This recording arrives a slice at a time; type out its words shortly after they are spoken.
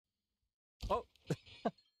Oh!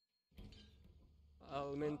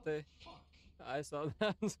 Alminte, I saw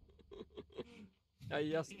that. I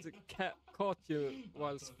just caught you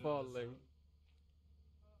whilst falling.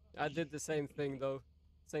 I did the same thing though.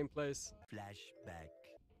 Same place. Flashback.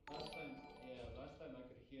 Last time I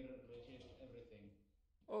could hear legit everything.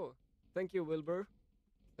 Oh, thank you, Wilbur.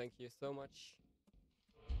 Thank you so much.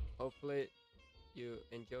 Hopefully you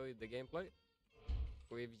enjoyed the gameplay.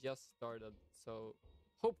 We've just started, so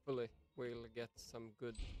hopefully we'll get some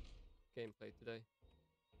good gameplay today.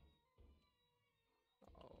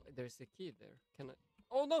 Oh, there's a key there. Can I?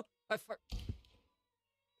 Oh no! I fuck.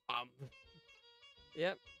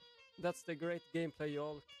 Yeah, that's the great gameplay you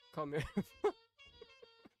all come here for.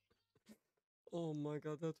 Oh my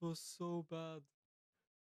god, that was so bad.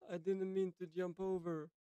 I didn't mean to jump over.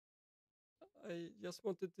 I just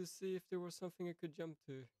wanted to see if there was something I could jump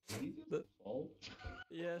to. Did you just fall?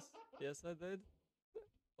 Yes, yes I did.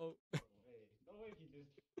 Oh. No way he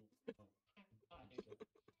just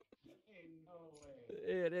Hey, no way.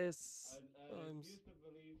 It is. I refuse to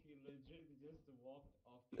believe he legit just walked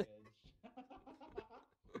off the edge.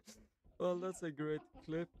 Well, that's a great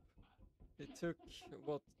clip. It took,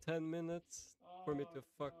 what, 10 minutes for me to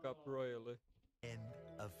fuck up royally. End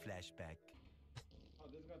of flashback. Oh,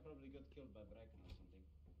 this guy probably got killed by Bracken or something.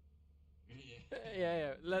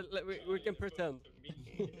 Yeah. We can pretend.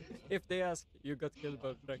 If they ask, you got killed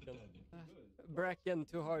by Bracken. Bracken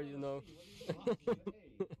too hard, you know.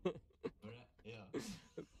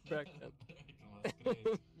 Bracken.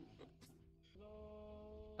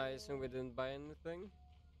 I assume we didn't buy anything?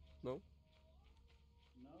 No?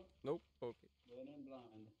 No? Nope? Okay. Going in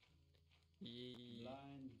blind.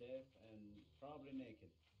 Blind, deaf, and probably naked.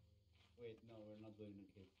 Wait, no, we're not doing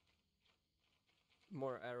naked.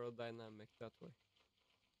 More aerodynamic that way.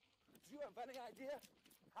 Do you have any idea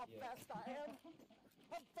how fast I am?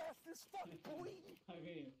 I'm fast as fuck, boy! I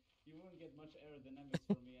mean, you won't get much aerodynamics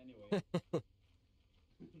from me anyway.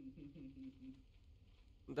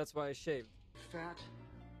 That's why I shaved. Fat,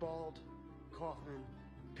 bald, Kaufman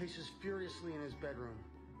paces furiously in his bedroom.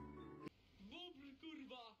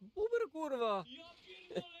 Boober kurva!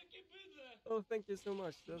 Oh, thank you so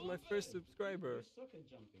much. That's my first subscriber. You suck at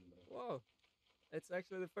jumping, bro. Wow. It's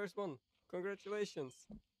actually the first one. Congratulations.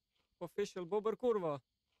 Official Boober kurva.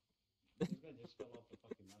 This guy just fell off the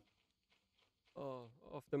fucking map. Oh,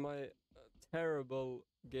 after my terrible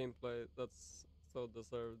gameplay, that's so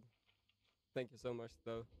deserved. Thank you so much,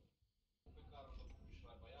 though.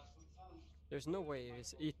 There's no way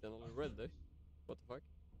he's eaten already. What the fuck?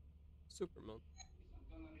 Superman.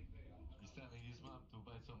 He's telling his mom to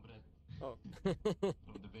buy some bread Oh. from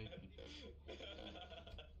the bakery.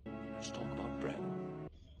 Let's talk about bread.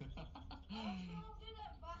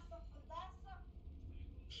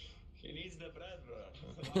 He needs the bread, bro.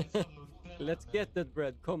 Buy some Nutella, Let's man. get that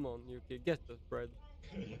bread. Come on, Yuki, get that bread.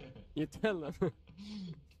 You tell him.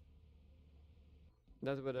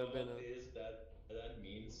 That would have been What is that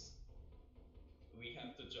means we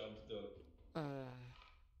have to jump to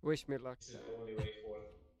wish me luck. this is the only way forth.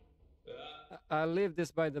 I'll leave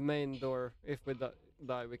this by the main door. If we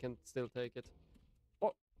die, we can still take it.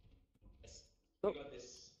 Oh, Yes, Oh. we got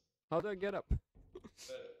this. how do I get up? Uh,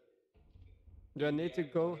 Do I need to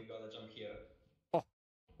go? We gotta jump here. Oh,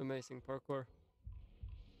 amazing parkour.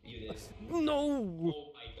 You did. No!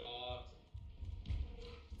 Oh my god.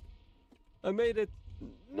 I made it.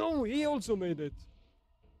 No, he also made it.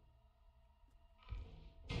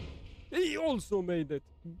 He also made it.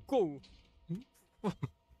 Go.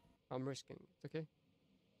 I'm risking it, okay?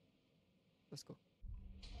 Let's go.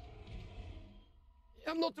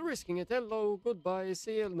 I'm not risking it. Hello, goodbye,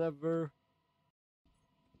 see you never.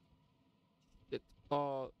 Shit.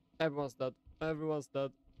 Oh, everyone's dead. Everyone's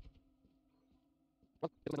dead.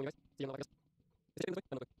 What? See you never, guys. See you never,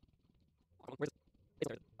 guys. Oh my god.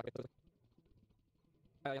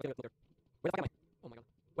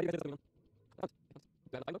 What are you guys doing?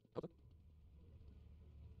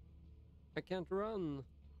 I can't run.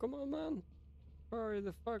 Come on, man. Hurry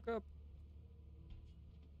the fuck up.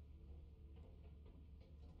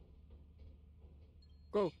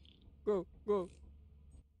 Go. Go. Go.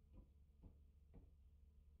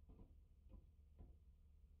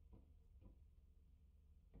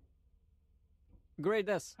 Great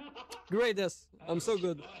S. Great S. I'm so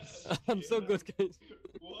good. I'm so good, guys.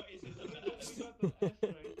 What is it? We got the S right.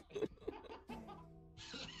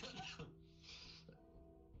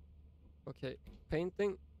 Okay,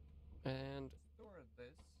 painting and store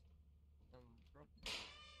this and drop.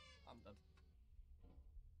 I'm dead.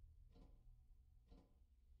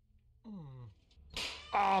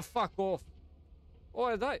 Ah, fuck off. Oh,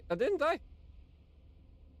 I died. I didn't die.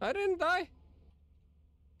 I didn't die.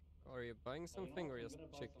 Are you buying something or I'm just gonna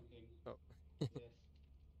buy chicken? something. Oh. Yes.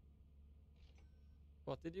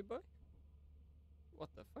 What did you buy? What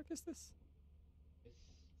the fuck is this? It's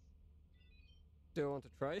Do you want to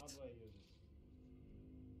try how it? do I use it?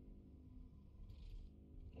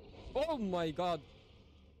 Oh my god!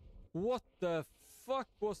 What the fuck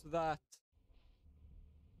was that?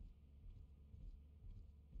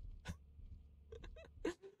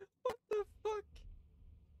 What the fuck?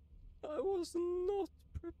 I was not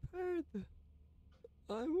prepared.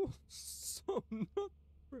 I was so not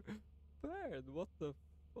prepared. What the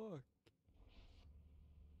fuck?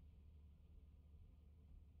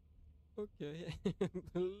 Okay,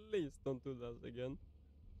 please don't do that again.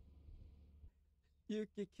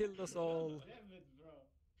 Yuki killed us all. Damn it, bro.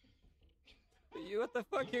 What the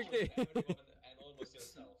fuck, You Yuki? killed everyone and almost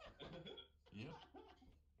yourself. Yep.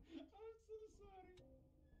 I'm so sorry.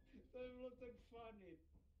 That looked funny.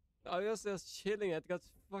 I was just chilling. I got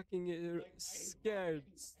fucking Like, I scared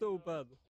fucking so know. bad.